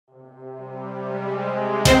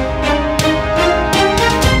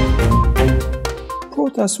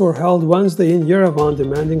Protests were held Wednesday in Yerevan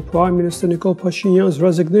demanding Prime Minister Nikol Pashinyan's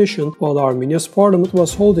resignation while Armenia's parliament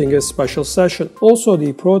was holding a special session. Also,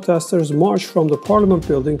 the protesters marched from the parliament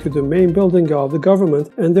building to the main building of the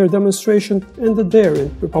government, and their demonstration ended there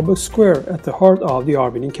in Republic Square at the heart of the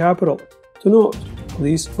Armenian capital. To note,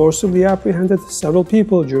 police forcibly apprehended several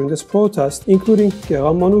people during this protest, including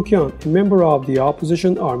Yerevan, a member of the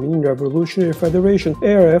opposition Armenian Revolutionary Federation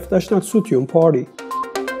ARF-Dashnaksutun party.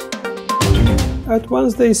 At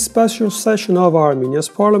Wednesday's special session of Armenia's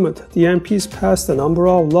parliament, the MPs passed a number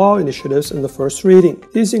of law initiatives in the first reading.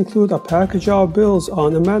 These include a package of bills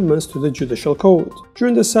on amendments to the Judicial Code.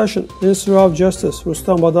 During the session, Minister of Justice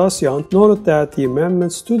Rustam Badasyan noted that the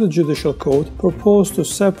amendments to the Judicial Code propose to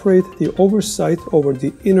separate the oversight over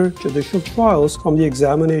the inter-judicial trials from the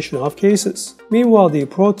examination of cases. Meanwhile, the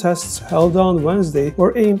protests held on Wednesday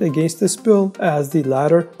were aimed against this bill, as the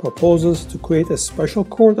latter proposes to create a special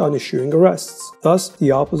court on issuing arrests. Thus,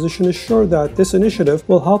 the opposition is sure that this initiative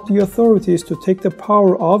will help the authorities to take the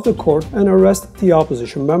power of the court and arrest the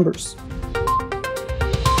opposition members.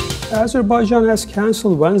 Azerbaijan has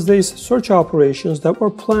cancelled Wednesday's search operations that were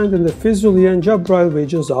planned in the Fizuli and Jabrail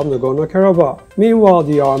regions of Nagorno-Karabakh. Meanwhile,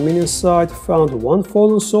 the Armenian side found one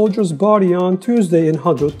fallen soldier's body on Tuesday in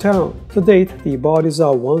Hadrut town. To date, the bodies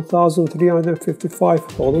of 1,355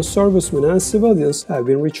 fallen servicemen and civilians have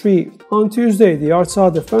been retrieved. On Tuesday, the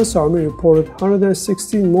Artsakh Defense Army reported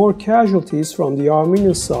 116 more casualties from the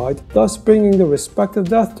Armenian side, thus bringing the respective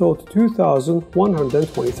death toll to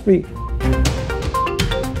 2,123.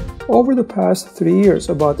 Over the past 3 years,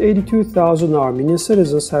 about 82,000 Armenian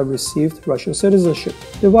citizens have received Russian citizenship.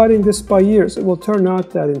 Dividing this by years, it will turn out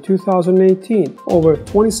that in 2018, over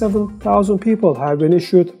 27,000 people have been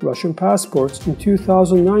issued Russian passports, in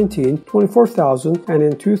 2019, 24,000, and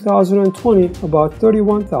in 2020, about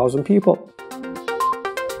 31,000 people.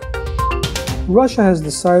 Russia has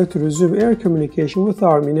decided to resume air communication with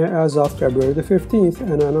Armenia as of February the 15th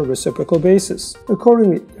and on a reciprocal basis.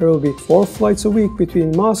 Accordingly, there will be 4 flights a week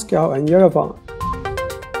between Moscow and Yerevan.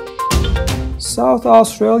 South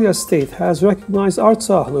Australia state has recognized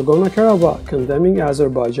Artsakh, Nagorno-Karabakh, condemning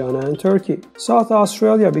Azerbaijan and Turkey. South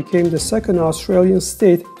Australia became the second Australian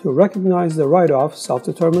state to recognize the right of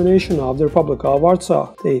self-determination of the Republic of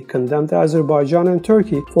Artsakh. They condemned Azerbaijan and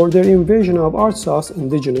Turkey for their invasion of Artsakh's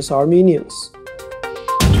indigenous Armenians.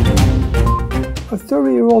 A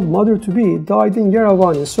 30-year-old mother-to-be died in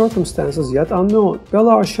Yerevan in circumstances yet unknown.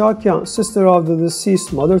 Bella Arshakyan, sister of the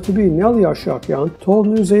deceased mother-to-be Nelly Arshakyan, told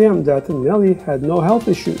NEWS.am that Nelly had no health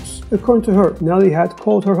issues. According to her, Nelly had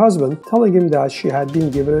called her husband, telling him that she had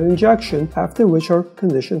been given an injection, after which her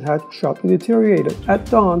condition had sharply deteriorated. At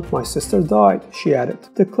dawn, my sister died, she added.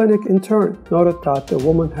 The clinic, in turn, noted that the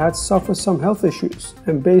woman had suffered some health issues,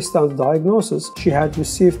 and based on the diagnosis, she had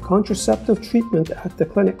received contraceptive treatment at the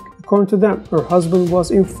clinic. According to them, her husband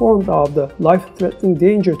was informed of the life-threatening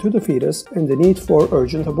danger to the fetus and the need for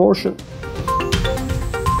urgent abortion.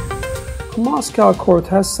 A Moscow court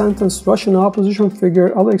has sentenced Russian opposition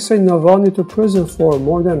figure Alexei Navalny to prison for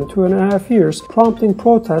more than 2.5 years, prompting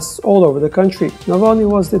protests all over the country. Navalny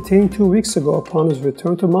was detained 2 weeks ago upon his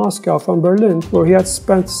return to Moscow from Berlin, where he had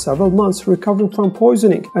spent several months recovering from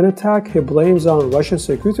poisoning, an attack he blames on Russian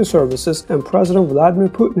security services and President Vladimir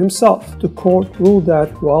Putin himself. The court ruled that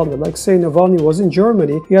while Alexei Navalny was in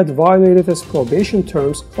Germany, he had violated his probation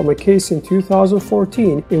terms from a case in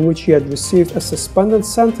 2014 in which he had received a suspended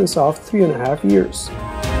sentence of 3.5 years.